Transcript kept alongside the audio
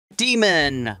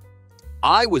Demon.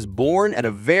 I was born at a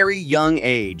very young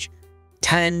age.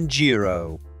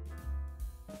 Tanjiro.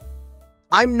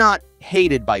 I'm not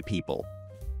hated by people.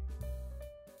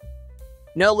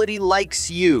 Nobody likes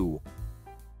you.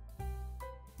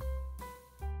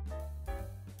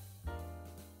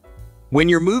 When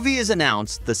your movie is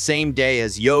announced the same day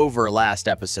as your last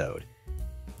episode.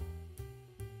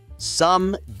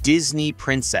 Some Disney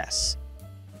princess.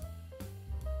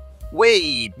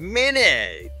 Wait a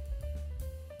minute.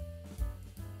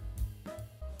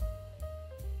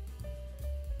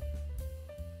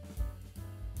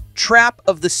 Trap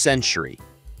of the century.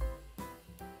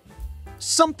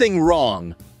 Something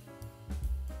wrong.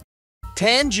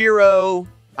 Tanjiro,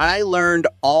 I learned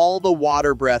all the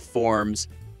water breath forms.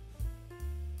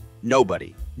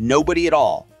 Nobody at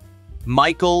all.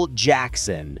 Michael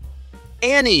Jackson.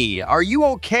 Annie, are you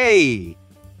okay?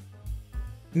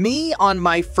 Me on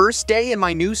my first day in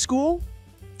my new school?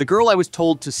 The girl I was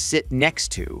told to sit next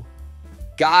to.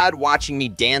 God watching me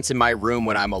dance in my room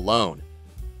when I'm alone.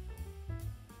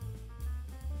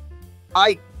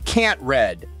 I can't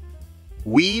read.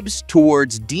 Weebs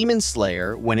towards Demon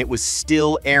Slayer when it was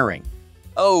still airing.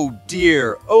 Oh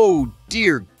dear,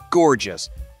 gorgeous.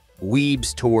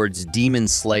 Weebs towards Demon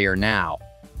Slayer now.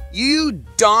 You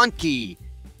donkey!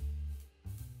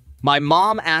 My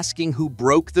mom asking who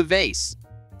broke the vase.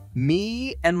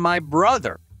 Me and my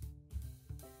brother.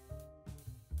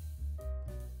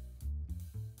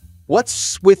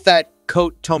 What's with that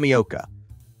coat, Tomioka?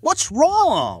 What's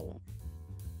wrong?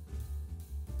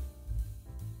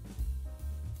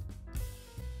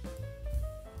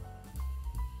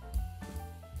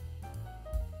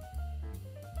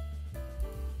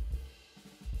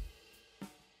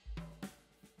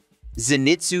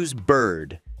 Zenitsu's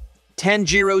bird.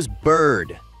 Tanjiro's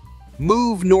bird.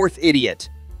 Move north, idiot.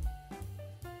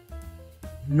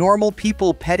 Normal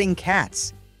people petting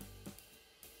cats.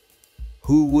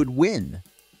 Who would win?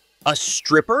 A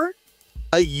stripper?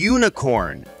 A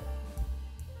unicorn?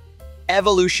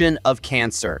 Evolution of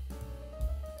cancer.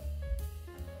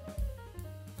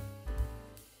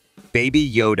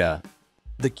 Baby Yoda.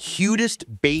 The cutest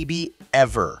baby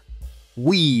ever.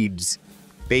 Weebs.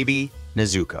 Baby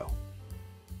Nezuko.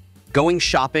 Going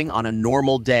shopping on a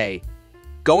normal day.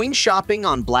 Going shopping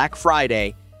on Black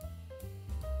Friday.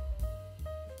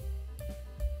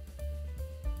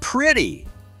 Pretty.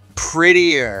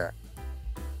 Prettier.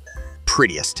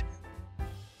 Prettiest.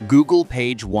 Google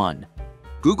page 1.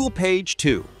 Google page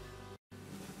 2.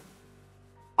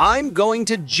 I'm going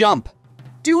to jump.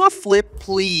 Do a flip,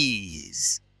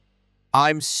 please.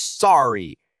 I'm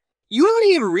sorry. You don't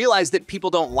even realize that people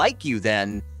don't like you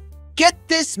then. Get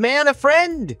this man a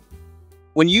friend.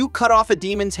 When you cut off a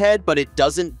demon's head but it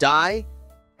doesn't die,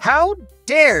 how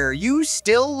dare you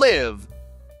still live?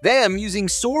 Them using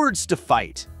swords to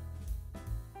fight.